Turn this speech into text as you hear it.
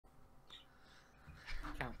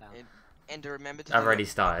And remember to I've already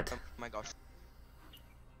started. Oh my gosh.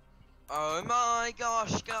 Oh my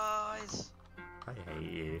gosh, guys. I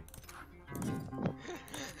hate you.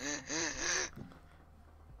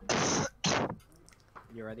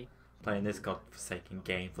 You ready? Playing this godforsaken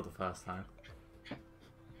game for the first time.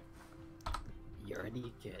 You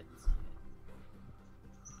ready, kids?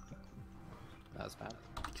 That was bad.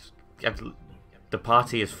 The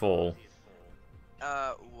party is full.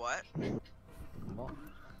 What? What?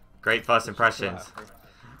 Great first impressions.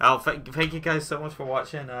 Oh, thank you guys so much for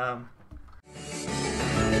watching.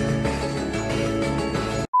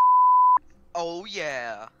 Oh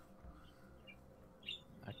yeah.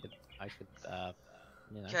 I could,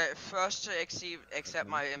 you know. Okay, first to accept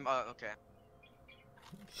my okay.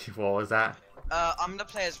 What was that? I'm gonna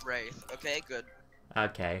play as Wraith. Okay, good.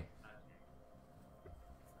 Okay.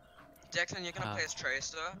 Declan, you're gonna play as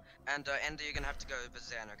Tracer, and Ender, you're gonna have to go with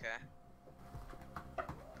Zen. Okay.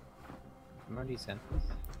 I'm already sent.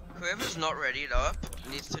 Whoever's not readied up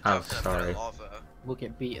needs to jump to the lava. We'll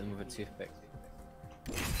get beaten with a toothpick.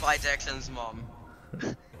 By Declan's mom.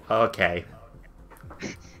 Okay.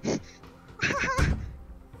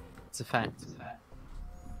 It's a fact.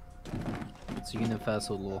 It's a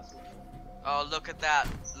universal law. Oh, look at that.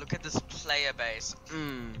 Look at this player base.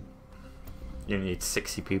 You need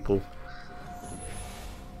 60 people.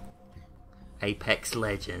 Apex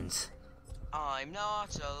Legends. I'm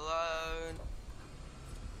not alone.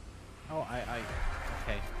 Oh,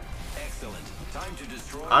 okay. Excellent. Time to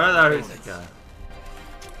destroy. I don't know who's the guy.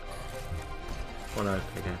 Oh no,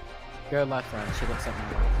 okay. Go left round, she looks something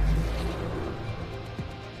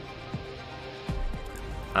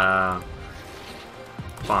like.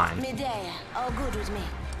 Fine. Medea, all good with me.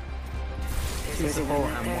 Two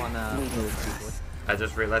support and one keyboard. I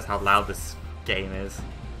just realized how loud this game is.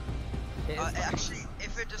 Actually,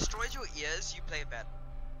 if it destroys your ears, you play bad.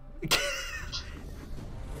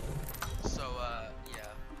 So,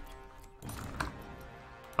 yeah.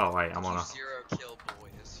 Oh wait, I'm on a... Zero kill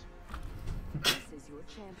boys.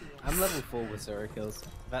 I'm level 4 with 0 kills.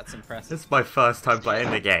 That's impressive. This is my first time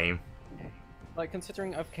playing the game. Like,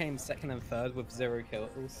 considering I've came second and third with 0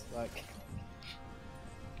 kills, like...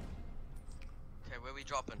 Okay, where are we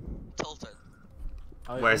dropping? Tilted.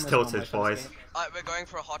 Where's Tilted, boys? We're going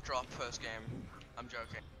for a hot drop first game. I'm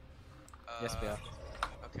joking. Yes, we are.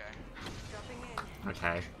 Okay.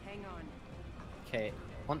 Okay. Hang on. Okay,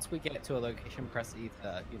 once we get to a location, press E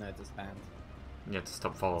to, you know, disband. You have to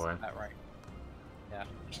stop following. Is that right? Yeah.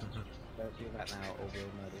 Don't do that now or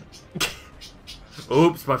we'll murder you.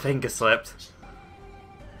 Oops, my finger slipped.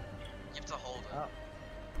 You have to hold it.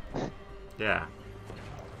 Oh. Yeah.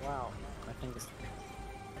 Wow. My finger's...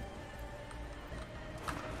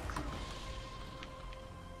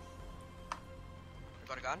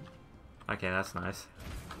 Got a gun? Okay, that's nice.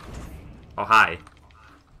 Oh, hi.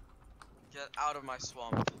 Get out of my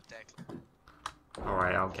swamp, Declan.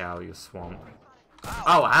 Alright, I'll get out of your swamp. Ow.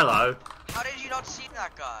 Oh, hello! How did you not see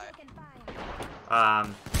that guy?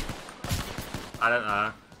 I don't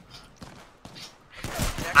know.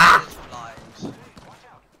 Declan is blind.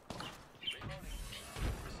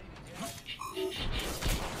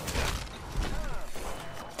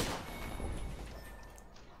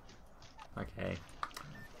 Okay.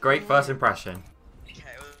 Great first impression.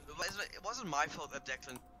 Okay, it wasn't my fault that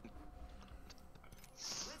Declan...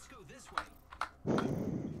 Let's go this way.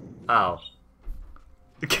 Oh.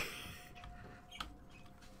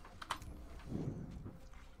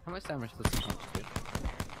 How much damage does this punch do?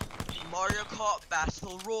 Mario Kart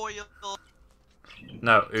Battle Royale.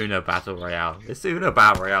 No, Uno Battle Royale. This Uno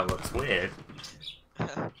Battle Royale looks weird.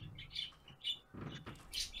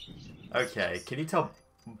 Okay, can you tell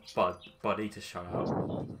Buddy to shut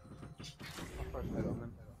up?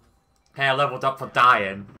 Hey, I leveled up for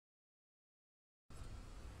dying.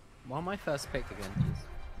 Why am I first pick again, please?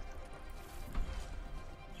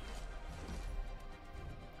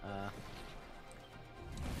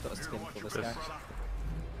 Got a skin for this guy.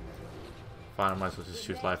 Fine, I might as well just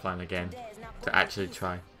choose Lifeline again. To actually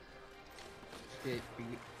try. Be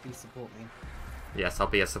support me. Yes, I'll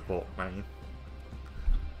be a support main.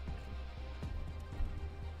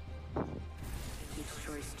 Each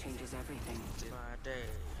choice changes everything. My day.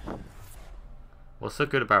 What's so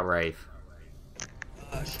good about Rave?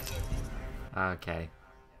 She's Okay.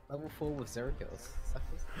 Level 4 with 0 kills.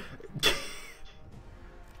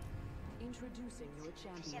 Introducing your For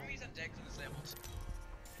some champion. reason, Declan's level 2.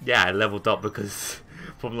 Yeah, I leveled up because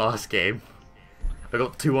from last game. I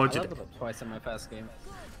got I 200. leveled up twice in my first game.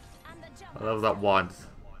 I leveled up once.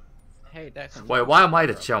 Hey, Declan. Wait, why am I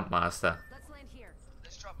the jump master? Let's land here.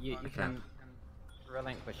 Let's drop You one. can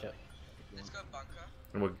relinquish it. Let's go bunker.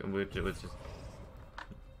 We'll just.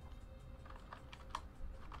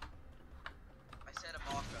 I said a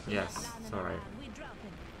marker. Yes, sorry. Alright,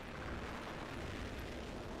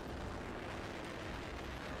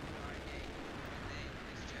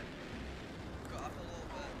 let's check. Go up a little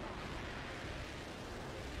bit.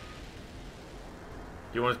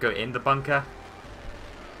 Do you want to go in the bunker?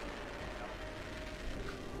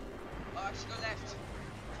 Oh, actually go left.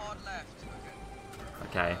 Hard left.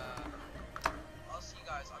 Okay. Okay. I'll see you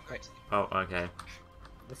guys. I'm going to the... Oh, okay.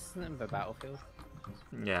 This isn't the battlefield.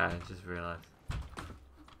 Yeah, I just realised.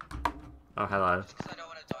 Oh, hello. Just because I don't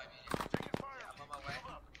want to die immediately. Yeah, I'm on my way.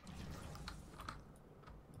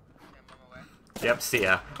 Yeah, I'm on my way. Yep, see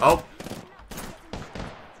ya. Oh!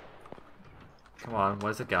 Come on,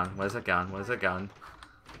 where's the gun? Where's the gun? Where's the gun?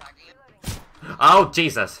 Tagging it. Oh,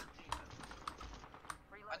 Jesus!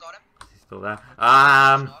 I got him. He's still there.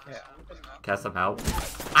 Yeah. Get some help.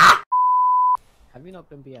 Ah! Have you not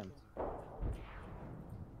been BM'd?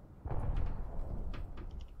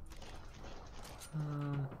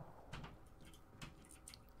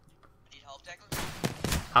 Need help,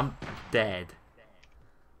 Declan? I'm dead.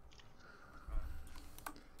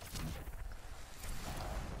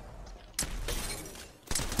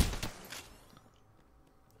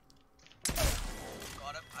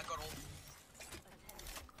 Got him. I got all.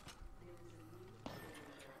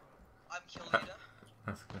 I'm kill leader.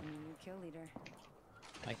 That's good. New kill leader.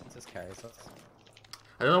 I can just carry us.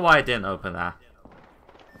 I don't know why I didn't open that.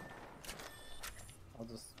 I'll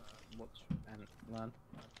just watch and learn.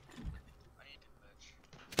 I need to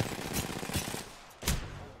converge.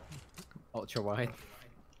 Ultra wide.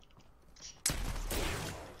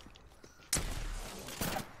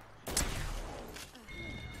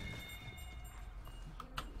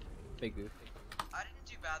 Big goof. I didn't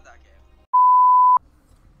do bad that game.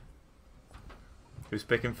 Who's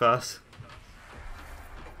picking first?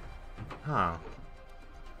 Oh. I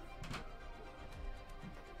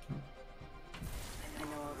know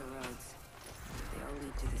all the roads. They all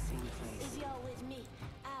lead to the same place. If you're with me,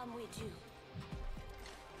 I'm with you.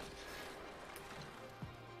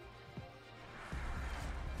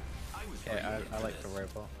 I was Yeah, ready I for like the this,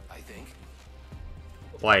 robot. I think.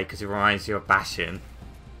 Why? Because it reminds you of Bastion.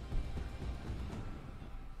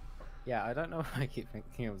 Yeah, I don't know why I keep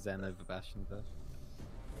thinking of Zen over Bastion, but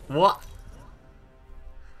What?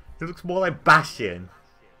 It looks more like Bastion.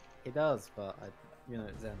 it does, but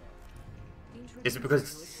Zen. Is it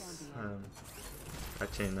because...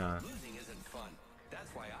 actually, no. Losing isn't fun. That's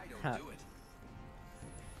why I Huh. don't do it.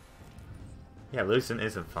 Yeah, losing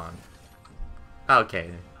isn't fun.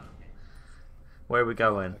 Okay. Where are we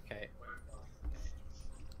going? Okay.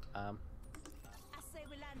 I say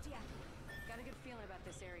we land here. Got a good feeling about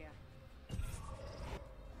this area.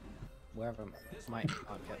 Wherever might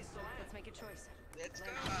not get. Let's make a choice. Let's go,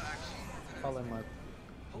 actually. Follow my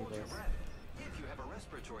Hold your voice. breath. If you have a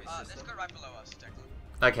respiratory Let's system, go right below us,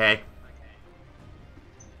 Declan. Okay.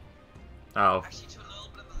 Oh. Actually, to a little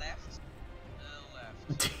bit of the left. A little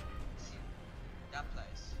left. See, that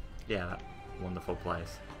place. Yeah, that wonderful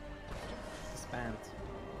place. Expand.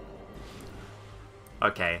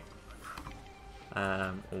 Okay.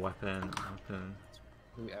 Weapon.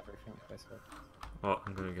 Do everything myself. Oh,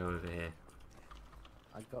 I'm gonna go over here.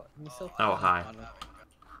 I got myself. Oh, hi.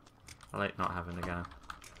 I like not having a gun.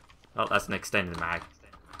 Oh, that's an extended mag.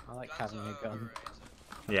 I like Guns having are a gun. overrated.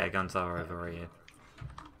 Yeah, guns are overrated.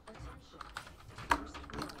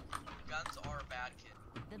 Guns are a bad kid.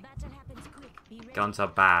 The battle happens quick. Be ready. Guns are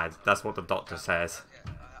bad. That's what the doctor says.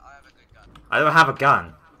 Okay, I have a good gun. I don't have a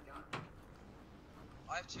gun.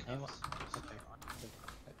 I have two Oh, guns. okay.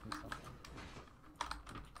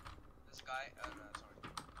 This guy, no, sorry.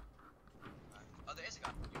 Oh, there is a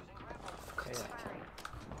gun.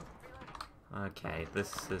 Okay,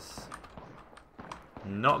 this is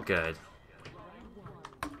not good.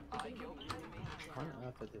 Why on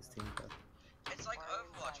earth did this team go? It's like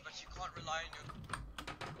Overwatch, but you can't rely on your...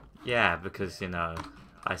 Yeah, because, you know,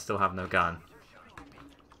 I still have no gun.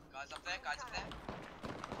 Guys up there, guys up there.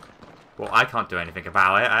 Well, I can't do anything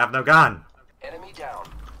about it. I have no gun. enemy down.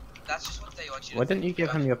 That's just what they want you to Why didn't think. you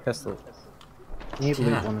give him your pistol? You need to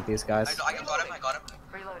loot Yeah. one of these guys. I got him, I got him.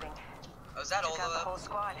 Reloading. Oh, is that all Got the of whole them?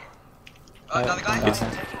 squad. Oh, another guy? I'm down.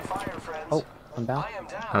 Taking fire, friends. Oh, I'm down. I am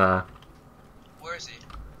down. Where is he?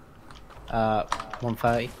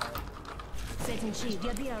 130. Setting shield.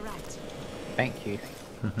 You'll be alright. Thank you.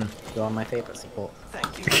 You are my favorite support.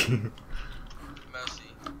 Thank you.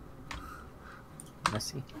 Mercy.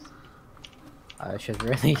 Messi. I should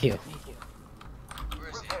really heal. Where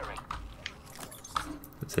is he? Repairing.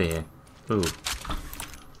 Let's see here. Ooh.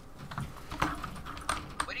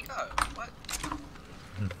 Where'd he go? What?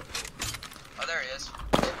 Oh, there he is.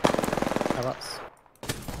 Carrots.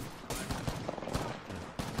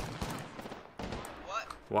 What?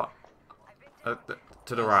 What?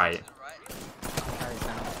 To the right. To the right. Carries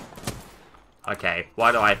down. Okay,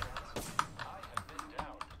 why do I...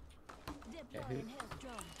 Deploying health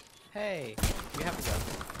drone. Hey, you have to go.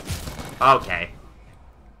 Okay.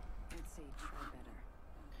 I'd say try better.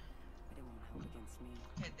 But it won't help against me.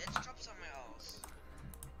 Okay, let's drop somewhere else.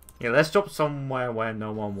 Yeah, let's drop somewhere where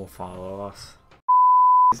no one will follow us.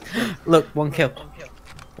 Look, one kill.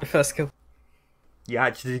 The first kill. You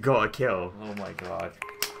actually got a kill. Oh my god.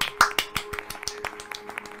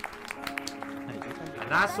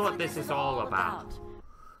 That's what this is all about.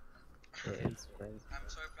 It is crazy. I'm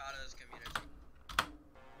so proud of this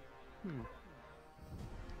community.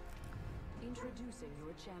 Introducing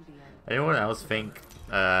your champion. Anyone else think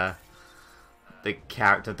the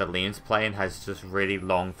character that Liam's playing has just really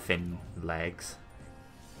long, thin legs?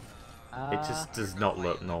 It just does not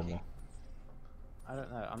look normal. I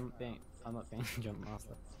don't know. I'm not being jump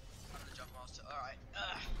master. I'm the jump master. Alright.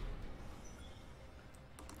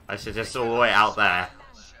 I should just all the way out there.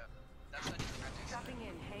 That's not even practice. Dropping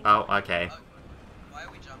in. Hang Oh, okay. Why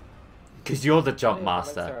are we jumping? Because you're the jump Yeah, the legs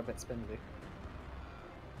are master. a bit spindly.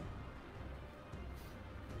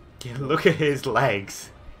 Yeah, look at his legs.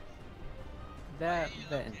 They're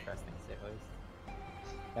interesting to say the least.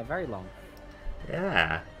 They're very long.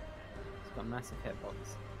 Yeah. It's got a massive hitbox.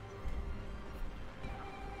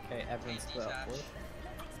 Okay, everyone split up forward. Let's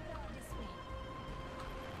explore this way.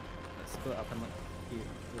 Let's split up and look. You,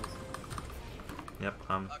 please. Yep. A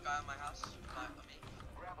guy in my house. On me.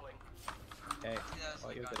 Grappling. Okay. Yeah, Oh,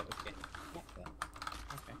 you're guy. good at this game. Okay.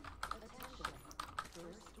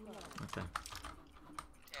 Okay.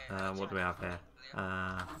 Okay, What do we have here?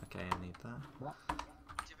 Okay, I need that. What? do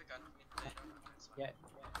you have a gun for me? No, you don't. It's fine. Yeah.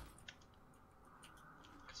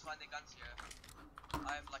 Let's find the guns here.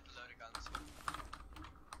 I have like a load of guns.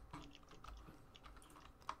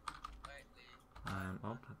 Wait, Lee. Oh,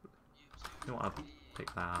 You two. you know what? I'll pick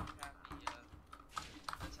that up. Happy,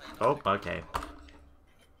 that's how you Oh, know the okay.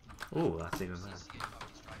 Ooh, that's even better. CCA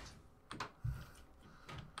copy strikes.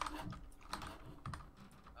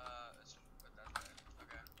 Let's put that there.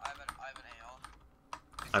 Okay. I have an AR.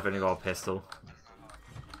 I've only got a pistol.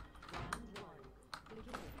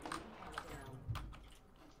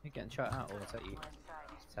 You getting shot out, or is that you?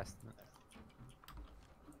 Just testing it.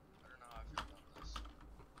 I don't know how I feel about this.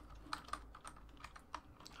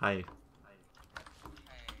 Hi. Hey.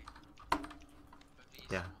 But these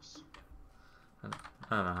Yeah. fools.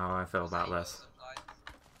 I don't know how I feel about this.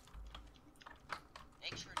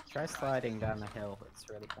 Make sure to keep Try your eyes sliding open. down the hill. It's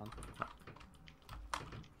really fun.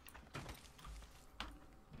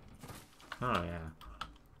 Oh yeah.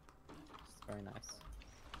 It's very nice.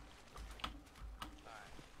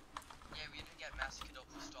 Alright. Yeah, we didn't get massacred off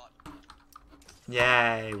the start.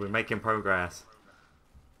 Yay, we're making progress.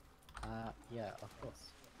 Yeah, of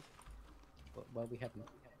course. Where we heading?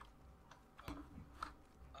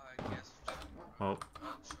 I guess. Oh, Oh,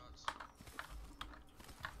 shots.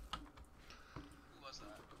 Who was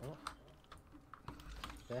that? Oh.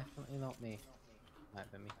 Definitely not me.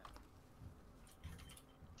 Might be me.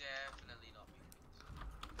 Definitely not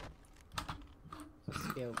me.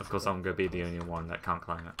 Skill. of course I'm gonna be the only one that can't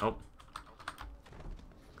climb it. Oh.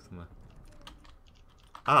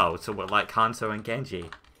 Oh, so we're like Kanto and Genji.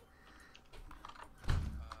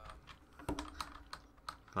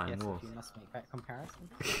 Climb Yes, north. if you must make that comparison.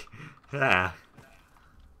 Yeah.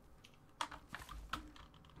 I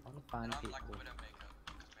want to find And I'm like people. Widowmaker.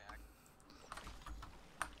 It's me,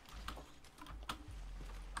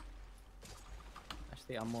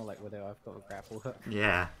 Actually, I'm more like Widow. I've got a grapple hook.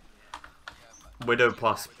 Yeah. yeah, but Widow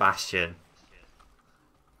plus Bastion.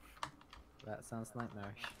 That sounds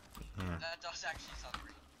nightmarish. Yeah. that does actually sound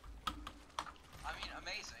pretty. I mean,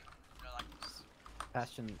 amazing. You know, like,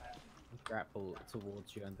 Bastion grapple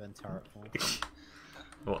towards you and then turret form.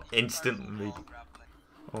 Well, instantly. while grappling.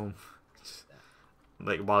 Oh.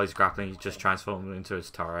 Like while he's grappling, he just transforms into his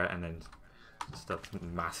turret and then starts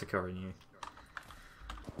massacring you.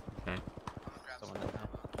 Okay. Grab Someone in now.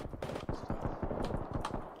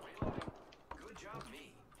 Good job,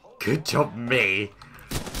 me. Hold Good job, me.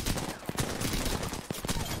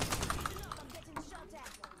 I'm getting shot at.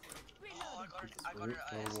 Oh, I got Root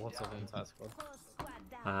it. for water of entire squad. Whole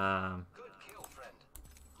squad down. good kill, friend.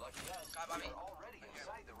 Lucky us. Guy by me. You're already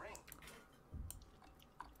inside the ring.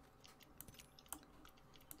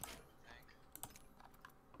 Thank.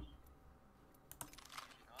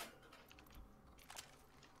 You know what?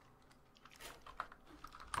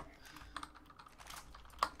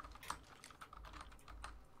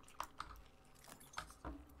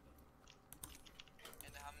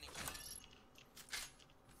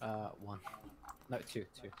 one. No, two.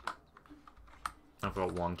 I've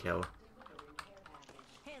got 1 kill.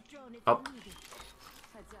 Health drone if Oh. you need it.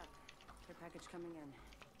 Heads up. Care package coming in.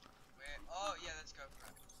 Where? Oh yeah, let's go for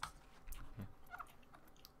it.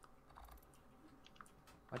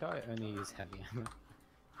 Why do I only use heavy ammo?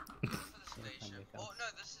 For the Yeah, spaceship. guns. Oh no,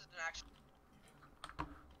 this is an actual.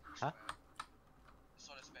 Huh? It's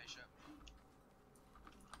not a spaceship.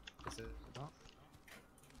 Is it not?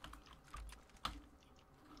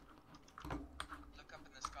 Look up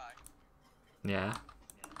in the sky. Yeah.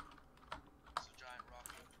 It's a giant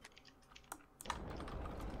rocket.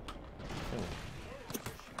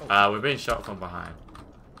 Oh. We're being shot from behind.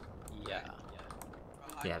 Yeah.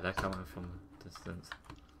 Behind Yeah, they're us. coming from distance.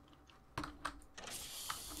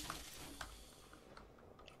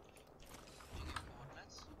 Did you get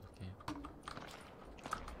coordinates? Okay.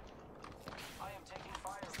 I am taking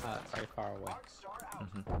fire. Very far away. Arc Star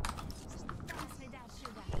out. Mhm. Pass me that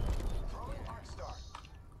sugar. Throwing Arc Star.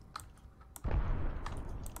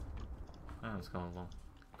 Oh, it's going along.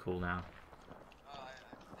 Cool now. Oh,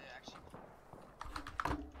 they actually.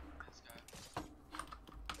 Let's go.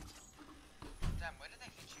 Damn, where did they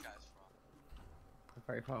hit you guys from?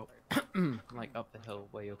 Very far. Like up the hill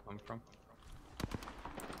where you'll come from.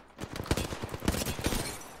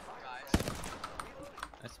 Guys.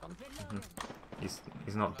 This one. Reloading.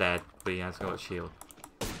 He's not dead, but he has got a shield.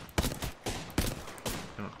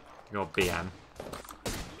 You got BM.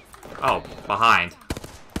 Oh, behind.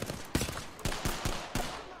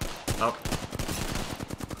 Oh,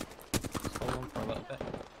 Just hold on for a little bit.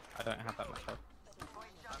 I don't have that much health.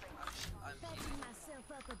 I'm Patching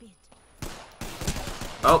myself up a bit.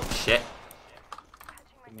 oh shit.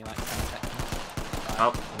 Give me like 10 seconds.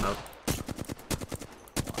 Oh, no.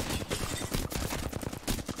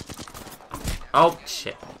 Oh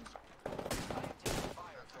shit.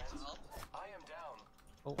 I am down.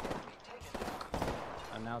 Oh, Be taken down.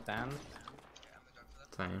 I'm now down. Okay, I'm gonna go for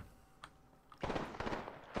that. Same.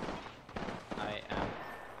 I am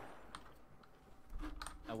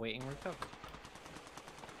awaiting recovery.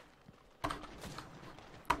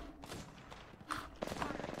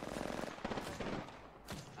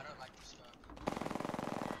 I don't like the scope.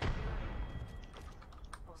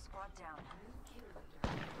 Full squad down.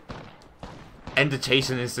 Ender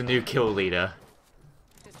Chasing is the new kill leader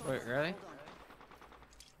Wait, really?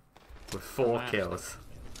 with 4 Wow. kills.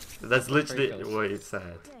 That's literally kills. what it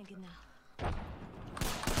said. Thank you now.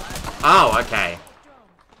 Oh, okay. Drone.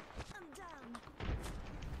 I'm down.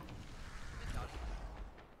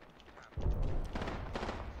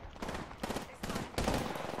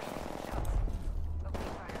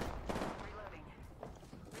 Opening fire. Reloading.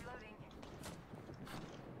 Reloading.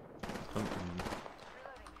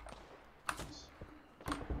 Reloading.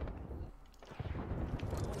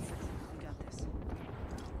 We got this.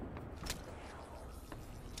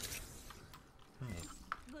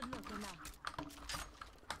 Good looking now.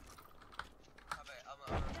 I'm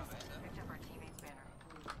a Picked up our teammate's banner.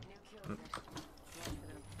 New kill leader. One for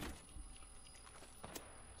them.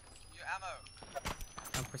 Your ammo.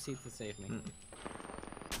 And proceed to save me.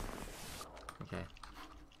 Okay.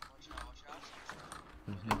 Watch out, watch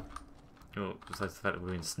out. Oh, besides the fact that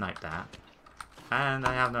we've been sniped at. And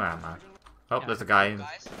I have no ammo. Oh, Yeah. there's a guy.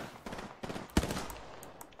 Guys,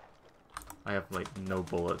 I have like no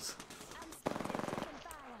bullets. I'm spotted. Taking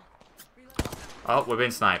fire. Reloading. Oh, we're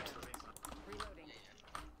being sniped. Reloading.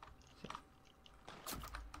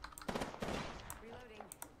 Reloading.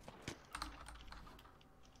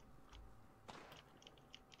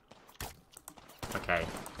 Okay.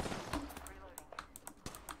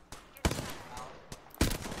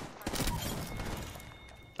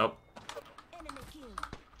 Oh, Enemy kill.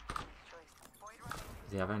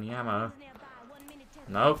 does he have any ammo? Is nearby. 1 minute.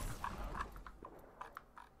 Nope.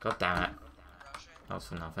 God damn it. rushing. That was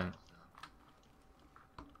for nothing.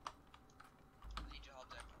 Need your help,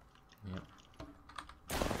 Deco. Yep.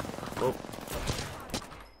 Oh,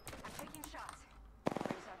 I'm taking shots.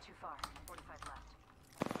 Rings not too far. 45 left.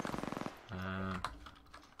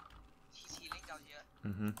 He's healing down here.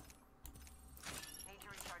 mhm. Need to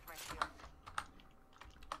recharge my shield.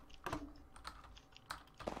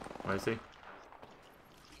 Where is he?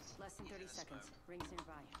 Less than He's in 30 the seconds. smoke. Rings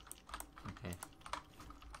nearby. Okay.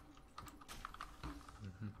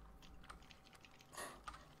 Mhm.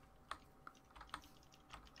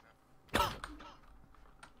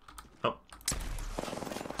 Oh,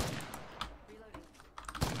 Reloading.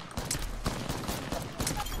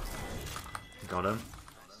 got him.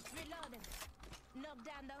 Reloading. Knock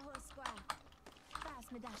down the whole squad.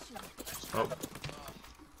 Pass me that sugar. Oh,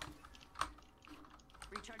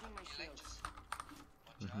 Recharging my Healing, shields. just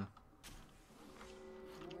watch Mhm. out.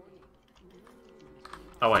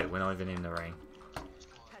 Oh wait, we're not even in the ring.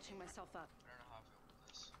 Patching myself up.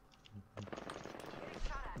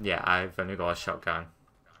 Yeah, I've only got a shotgun.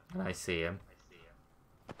 And I see him.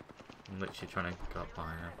 I'm literally trying to go up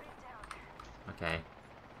behind him. Okay.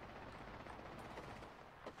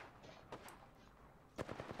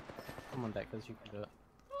 Come on, Deckers, you can do it.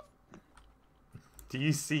 Do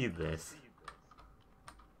you see this?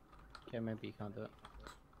 Okay, maybe you can't do it.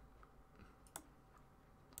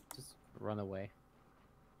 Just run away.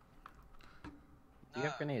 Do you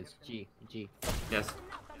have grenades? G. Yes.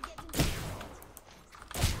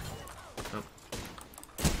 Oh.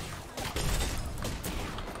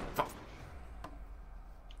 Fuck.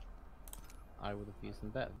 I would have used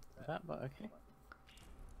them better than that, but okay.